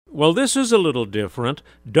Well, this is a little different.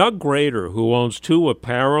 Doug Grader, who owns 2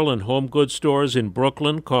 apparel and home goods stores in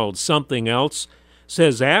Brooklyn called Something Else,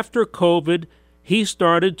 says after COVID, he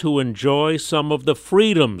started to enjoy some of the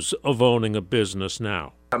freedoms of owning a business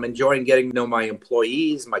now. I'm enjoying getting to know my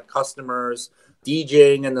employees, my customers,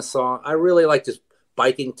 DJing in the song. I really like just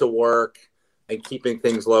biking to work and keeping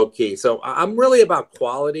things low key. So I'm really about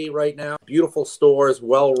quality right now. Beautiful stores,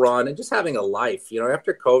 well run, and just having a life.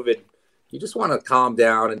 After COVID, you just want to calm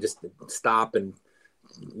down and just stop and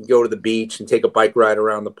go to the beach and take a bike ride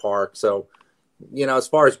around the park. So, as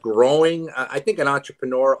far as growing, I think an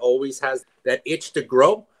entrepreneur always has that itch to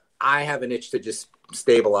grow. I have an itch to just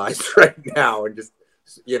stabilize right now and just,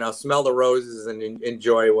 smell the roses and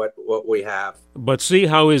enjoy what we have. But see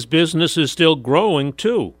how his business is still growing,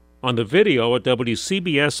 too, on the video at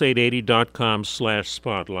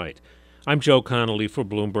WCBS880.com/spotlight. I'm Joe Connolly for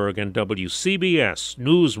Bloomberg and WCBS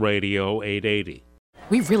News Radio 880.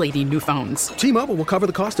 We really need new phones. T-Mobile will cover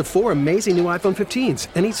the cost of 4 amazing new iPhone 15s,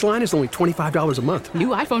 and each line is only $25 a month. New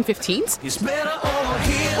iPhone 15s? It's better over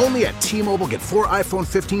here. Only at T-Mobile, get 4 iPhone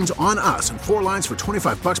 15s on us and 4 lines for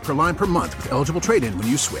 $25 per line per month with eligible trade-in when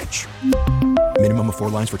you switch. Minimum of 4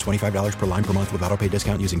 lines for $25 per line per month with autopay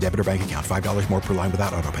discount using debit or bank account. $5 more per line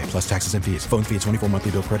without autopay, plus taxes and fees. Phone fee at 24 monthly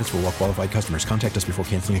bill credits for well-qualified customers. Contact us before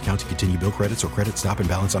canceling account to continue bill credits or credit stop and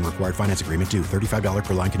balance on required finance agreement due. $35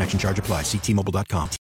 per line connection charge applies. See T-Mobile.com.